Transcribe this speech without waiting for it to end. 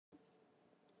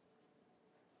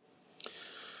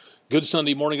Good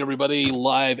Sunday morning, everybody.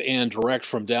 Live and direct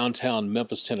from downtown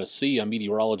Memphis, Tennessee. I'm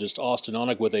meteorologist Austen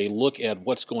Onek with a look at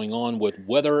what's going on with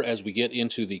weather as we get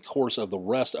into the course of the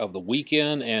rest of the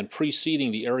weekend and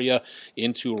preceding the area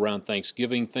into around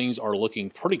Thanksgiving. Things are looking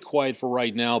pretty quiet for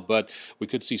right now, but we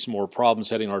could see some more problems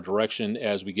heading our direction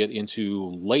as we get into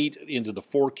late into the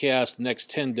forecast. The next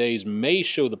 10 days may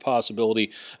show the possibility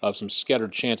of some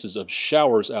scattered chances of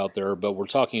showers out there, but we're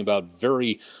talking about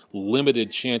very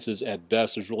limited chances at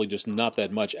best. There's really just not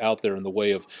that much out there in the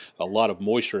way of a lot of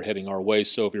moisture heading our way.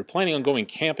 So if you're planning on going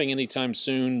camping anytime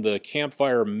soon, the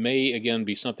campfire may again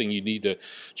be something you need to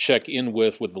check in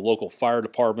with the local fire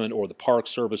department or the park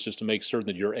service just to make certain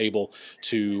that you're able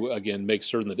to again make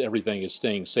certain that everything is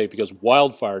staying safe, because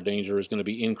wildfire danger is going to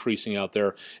be increasing out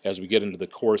there as we get into the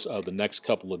course of the next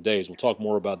couple of days. We'll talk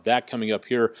more about that coming up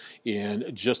here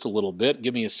in just a little bit.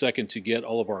 Give me a second to get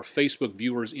all of our Facebook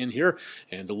viewers in here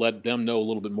and to let them know a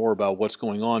little bit more about what's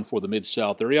going on for the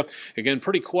Mid-South area. Again,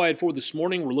 pretty quiet for this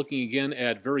morning. We're looking again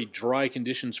at very dry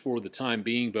conditions for the time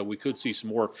being, but we could see some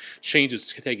more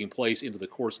changes taking place into the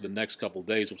course of the next couple of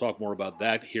days. We'll talk more about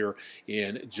that here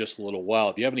in just a little while.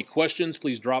 If you have any questions,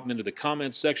 please drop them into the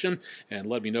comments section and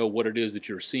let me know what it is that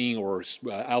you're seeing or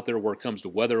out there where it comes to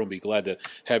weather. I'll be glad to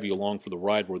have you along for the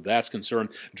ride where that's concerned.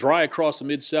 Dry across the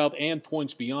Mid-South and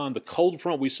points beyond. The cold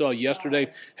front we saw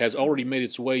yesterday has already made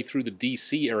its way through the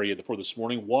D.C. area for this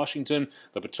morning. Washington,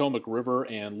 the Potomac River,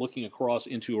 and looking across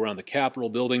into around the Capitol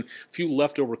building. A few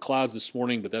leftover clouds this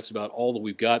morning, but that's about all that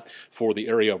we've got for the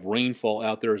area of rainfall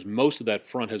out there, as most of that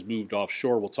front has moved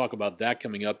offshore. We'll talk about that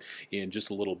coming up in just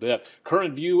a little bit.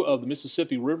 Current view of the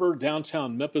Mississippi River,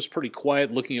 downtown Memphis, pretty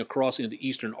quiet. Looking across into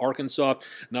eastern Arkansas,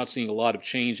 not seeing a lot of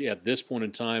change at this point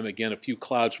in time. Again, a few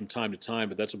clouds from time to time,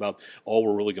 but that's about all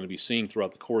we're really going to be seeing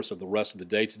throughout the course of the rest of the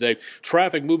day today.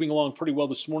 Traffic moving along pretty well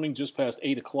this morning, just past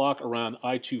 8 o'clock around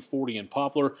I-240 and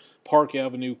Poplar. Park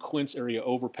Avenue, Quince area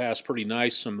overpass, pretty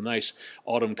nice. Some nice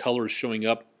autumn colors showing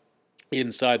up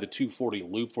inside the 240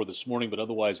 loop for this morning, but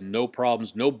otherwise no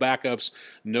problems, no backups,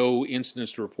 no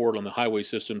incidents to report on the highway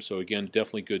system. So again,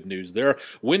 definitely good news there.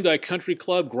 Windeye Country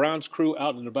Club, grounds crew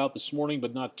out and about this morning,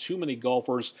 but not too many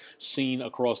golfers seen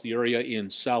across the area in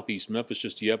southeast Memphis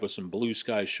just yet, with some blue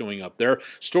skies showing up there.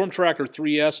 Storm Tracker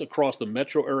 3S across the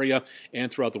metro area and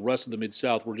throughout the rest of the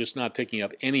Mid-South. We're just not picking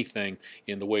up anything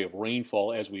in the way of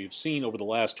rainfall as we've seen over the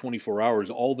last 24 hours.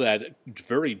 All that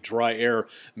very dry air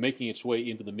making its way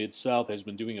into the Mid-South has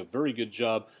been doing a very good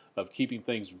job of keeping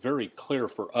things very clear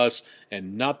for us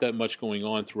and not that much going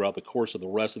on throughout the course of the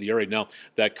rest of the area. Now,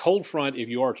 that cold front, if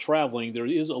you are traveling, there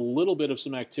is a little bit of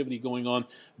some activity going on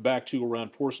back to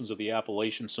around portions of the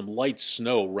Appalachians. Some light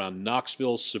snow around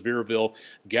Knoxville, Sevierville,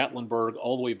 Gatlinburg,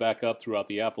 all the way back up throughout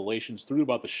the Appalachians, through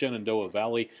about the Shenandoah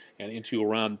Valley and into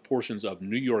around portions of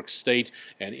New York State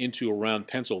and into around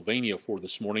Pennsylvania for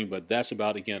this morning. But that's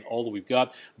about, again, all that we've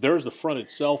got. There's the front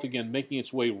itself, again, making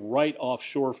its way right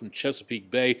offshore from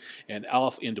Chesapeake Bay and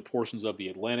off into portions of the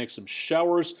Atlantic. Some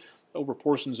showers over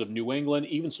portions of New England,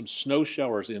 even some snow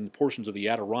showers in portions of the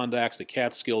Adirondacks, the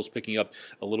Catskills, picking up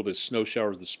a little bit of snow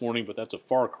showers this morning, but that's a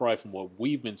far cry from what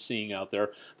we've been seeing out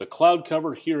there. The cloud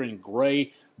cover here in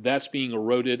gray, that's being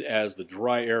eroded as the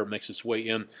dry air makes its way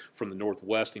in from the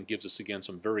northwest and gives us, again,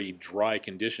 some very dry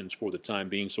conditions for the time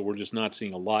being. So we're just not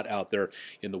seeing a lot out there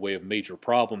in the way of major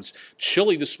problems.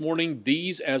 Chilly this morning.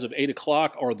 These, as of 8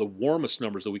 o'clock, are the warmest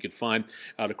numbers that we could find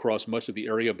out across much of the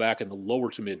area, back in the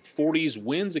lower to mid-40s.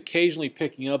 Winds occasionally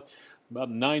picking up about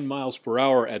 9 miles per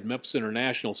hour at Memphis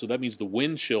International, so that means the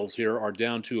wind chills here are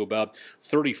down to about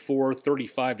 34,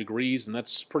 35 degrees, and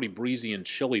that's pretty breezy and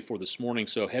chilly for this morning.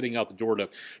 So heading out the door to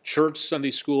church,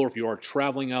 Sunday school, or if you are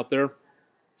traveling out there,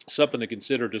 something to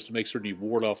consider just to make certain you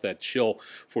ward off that chill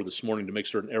for this morning, to make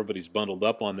certain everybody's bundled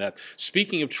up on that.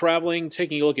 Speaking of traveling,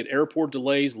 taking a look at airport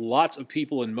delays, lots of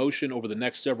people in motion over the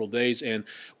next several days, and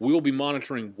we will be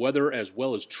monitoring weather as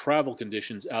well as travel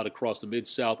conditions out across the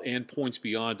Mid-South and points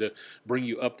beyond to bring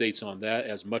you updates on that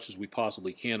as much as we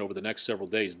possibly can over the next several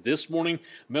days. This morning,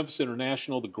 Memphis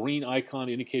International, the green icon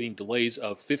indicating delays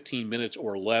of 15 minutes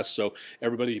or less, so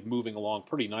everybody moving along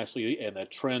pretty nicely, and that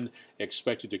trend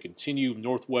expected to continue.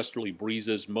 Northwesterly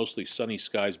breezes, mostly sunny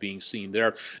skies being seen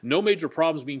there. No major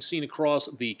problems being seen across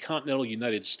the continental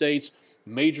United States.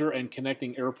 major and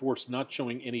connecting airports not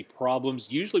showing any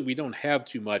problems. Usually we don't have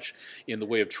too much in the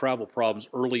way of travel problems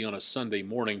early on a Sunday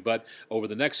morning, but over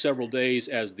the next several days,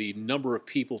 as the number of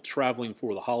people traveling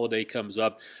for the holiday comes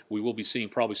up, we will be seeing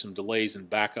probably some delays and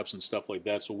backups and stuff like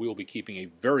that, so we will be keeping a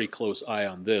very close eye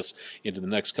on this into the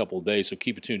next couple of days, so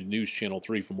keep it tuned to News Channel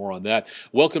 3 for more on that.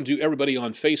 Welcome to everybody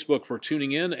on Facebook for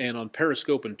tuning in, and on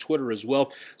Periscope and Twitter as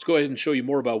well. Let's go ahead and show you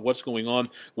more about what's going on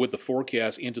with the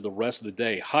forecast into the rest of the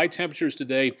day. High temperatures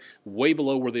today, way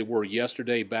below where they were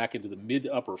yesterday, back into the mid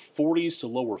to upper 40s to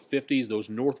lower 50s. Those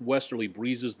northwesterly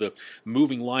breezes, the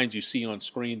moving lines you see on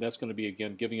screen, that's going to be,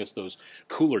 again, giving us those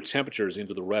cooler temperatures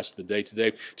into the rest of the day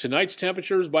today. Tonight's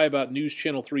temperatures by about News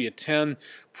Channel 3 at 10,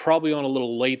 probably on a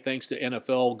little late thanks to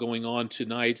NFL going on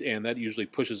tonight, and that usually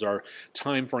pushes our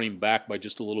time frame back by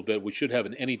just a little bit. We should have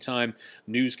an anytime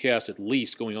newscast at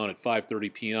least going on at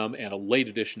 5:30 p.m. and a late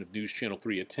edition of News Channel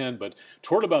 3 at 10, but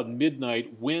toward about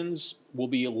midnight, winds will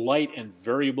be light and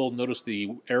variable. Notice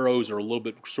the arrows are a little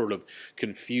bit sort of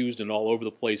confused and all over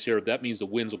the place here. That means the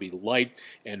winds will be light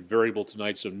and variable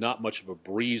tonight, so not much of a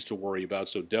breeze to worry about,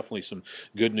 so definitely some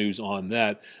good news on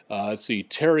that. Let's see,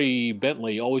 Terry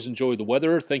Bentley, always enjoy the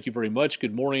weather. Thank you very much.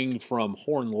 Good morning from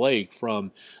Horn Lake,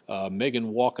 from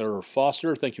Megan Walker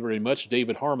Foster. Thank you very much.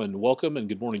 David Harmon, welcome, and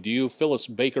good morning to you. Phyllis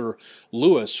Baker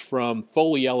Lewis from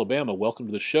Foley, Alabama, welcome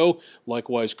to the show.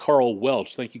 Likewise, Carl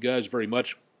Welch, thank you guys very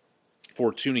much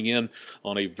for tuning in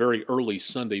on a very early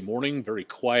Sunday morning, very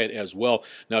quiet as well.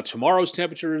 Now, tomorrow's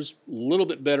temperatures a little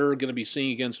bit better. Going to be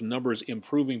seeing, again, some numbers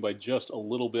improving by just a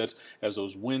little bit as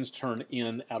those winds turn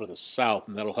in out of the south,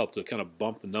 and that'll help to kind of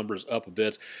bump the numbers up a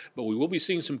bit. But we will be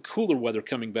seeing some cooler weather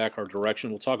coming back our direction.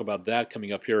 We'll talk about that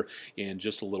coming up here in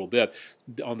just a little bit.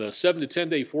 On the 7 to 10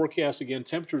 day forecast, again,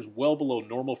 temperatures well below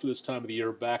normal for this time of the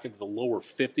year, back into the lower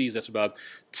 50s. That's about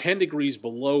 10 degrees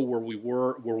below where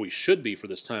we should be for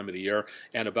this time of the year,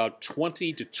 and about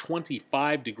 20 to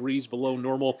 25 degrees below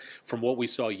normal from what we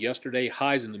saw yesterday.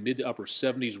 Highs in the mid to upper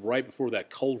 70s right before that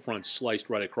cold front sliced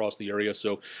right across the area.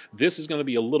 So this is going to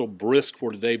be a little brisk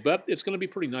for today, but it's going to be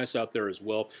pretty nice out there as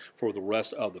well for the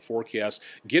rest of the forecast.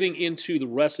 Getting into the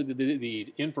rest of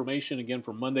the information again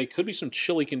for Monday, could be some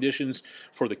chilly conditions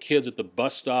for the kids at the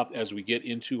bus stop as we get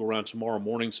into around tomorrow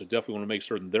morning, so definitely want to make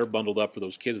certain they're bundled up for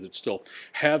those kids that still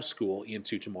have school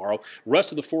into tomorrow.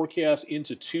 Rest of the forecast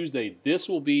into Tuesday, this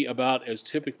will be about as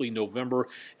typically November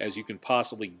as you can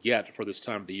possibly get for this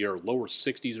time of the year, lower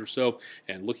 60s or so,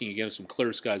 and looking again at some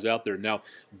clear skies out there. Now,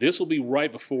 this will be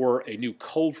right before a new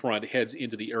cold front heads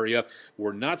into the area.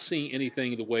 We're not seeing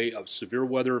anything in the way of severe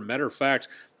weather. Matter of fact,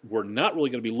 we're not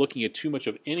really going to be looking at too much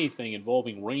of anything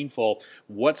involving rainfall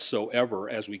whatsoever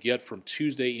as we get from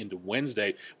Tuesday into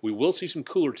Wednesday. We will see some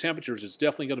cooler temperatures. It's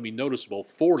definitely going to be noticeable,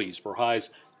 40s for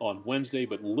highs on Wednesday,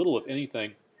 but little, if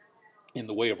anything, in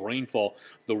the way of rainfall.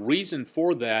 The reason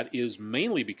for that is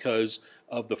mainly because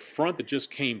of the front that just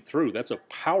came through. That's a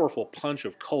powerful punch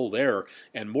of cold air,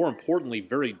 and more importantly,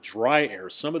 very dry air.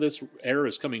 Some of this air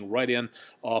is coming right in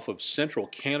off of central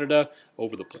Canada,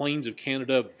 over the plains of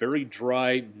Canada, very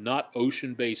dry, not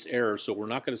ocean-based air, so we're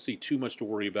not going to see too much to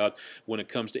worry about when it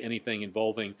comes to anything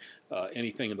involving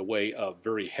anything in the way of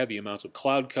very heavy amounts of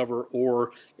cloud cover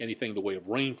or anything in the way of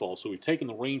rainfall. So we've taken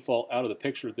the rainfall out of the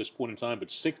picture at this point in time, but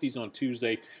 60s on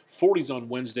Tuesday, 40s on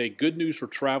Wednesday. Good news for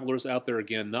travelers out there.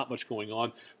 Again, not much going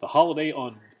on. The holiday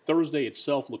on Thursday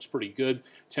itself looks pretty good.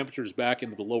 Temperatures back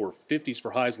into the lower 50s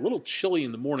for highs. A little chilly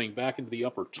in the morning, back into the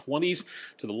upper 20s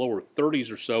to the lower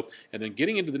 30s or so. And then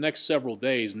getting into the next several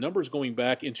days, numbers going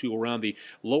back into around the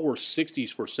lower 60s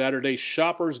for Saturday.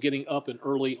 Shoppers getting up and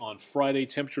early on Friday.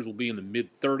 Temperatures will be in the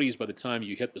mid-30s by the time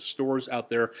you hit the stores out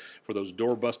there for those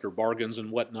doorbuster bargains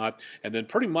and whatnot. And then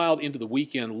pretty mild into the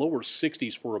weekend, lower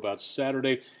 60s for about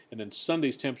Saturday. And then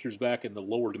Sunday's temperatures back in the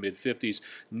lower to mid-50s.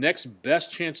 Next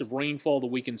best chance of rainfall that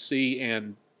we can see,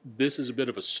 and this is a bit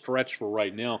of a stretch for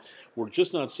right now. We're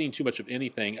just not seeing too much of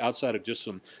anything outside of just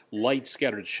some light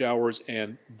scattered showers,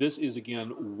 and this is,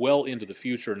 again, well into the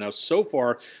future. Now, so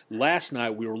far, last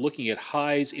night we were looking at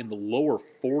highs in the lower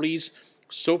 40s.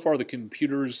 So far, the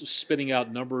computer's spitting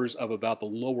out numbers of about the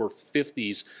lower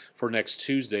 50s for next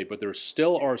Tuesday, but there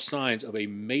still are signs of a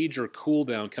major cool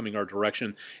down coming our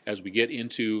direction as we get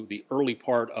into the early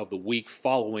part of the week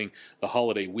following the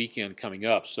holiday weekend coming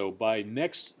up. So by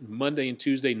next Monday and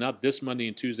Tuesday, not this Monday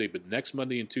and Tuesday, but next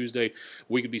Monday and Tuesday,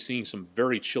 we could be seeing some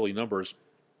very chilly numbers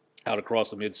out across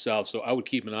the Mid-South. So I would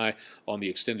keep an eye on the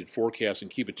extended forecast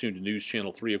and keep it tuned to News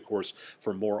Channel 3, of course,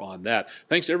 for more on that.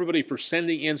 Thanks, everybody, for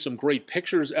sending in some great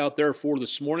pictures out there for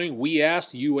this morning. We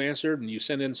asked, you answered, and you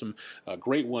sent in some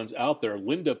great ones out there.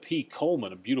 Linda P.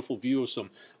 Coleman, a beautiful view of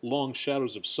some long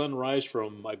shadows of sunrise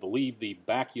from, I believe, the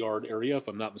backyard area, if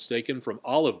I'm not mistaken, from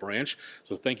Olive Branch.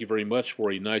 So thank you very much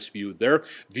for a nice view there.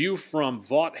 View from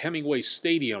Vaught Hemingway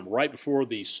Stadium right before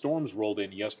the storms rolled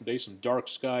in yesterday. Some dark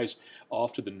skies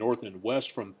off to the north and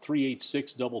west from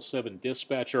 38677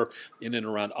 dispatcher in and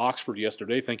around Oxford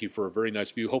yesterday. Thank you for a very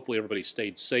nice view. Hopefully everybody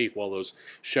stayed safe while those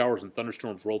showers and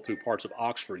thunderstorms rolled through parts of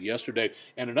Oxford yesterday.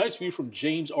 And a nice view from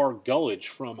James R. Gullidge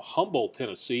from Humboldt,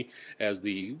 Tennessee, as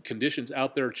the conditions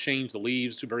out there changed. The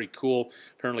leaves to very cool.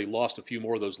 Apparently lost a few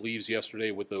more of those leaves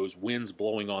yesterday with those winds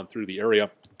blowing on through the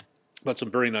area. But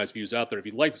some very nice views out there. If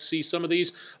you'd like to see some of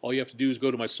these, all you have to do is go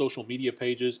to my social media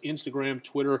pages, Instagram,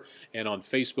 Twitter, and on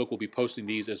Facebook. We'll be posting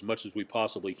these as much as we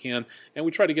possibly can. And we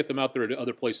try to get them out there to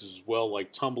other places as well,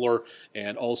 like Tumblr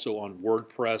and also on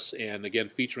WordPress, and again,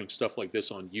 featuring stuff like this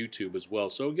on YouTube as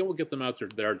well. So again, we'll get them out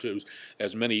there to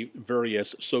as many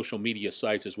various social media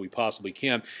sites as we possibly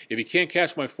can. If you can't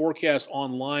catch my forecast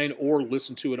online or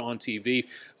listen to it on TV,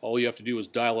 all you have to do is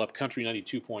dial up Country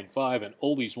 92.5 and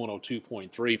Oldies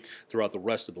 102.3 throughout the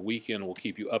rest of the weekend. We'll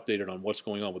keep you updated on what's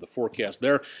going on with the forecast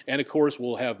there. And, of course,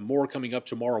 we'll have more coming up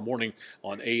tomorrow morning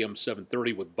on AM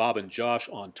 730 with Bob and Josh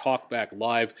on Talkback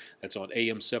Live. That's on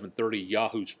AM 730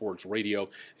 Yahoo Sports Radio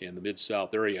in the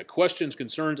Mid-South area. Questions,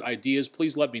 concerns, ideas,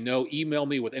 please let me know. Email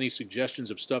me with any suggestions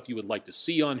of stuff you would like to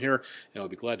see on here, and I'll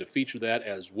be glad to feature that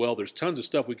as well. There's tons of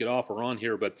stuff we could offer on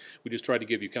here, but we just try to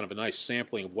give you kind of a nice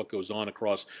sampling of what goes on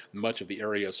across much of the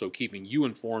area, so keeping you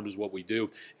informed is what we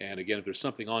do. And again, if there's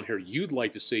something on here you'd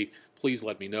like to see, please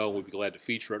let me know. We'll be glad to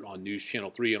feature it on News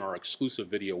Channel 3 in our exclusive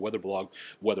video weather blog,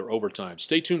 Weather Overtime.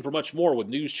 Stay tuned for much more with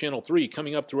News Channel 3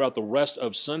 coming up throughout the rest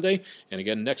of Sunday. And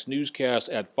again, next newscast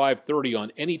at 5:30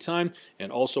 on Anytime,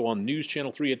 and also on News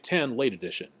Channel 3 at 10 late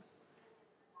edition.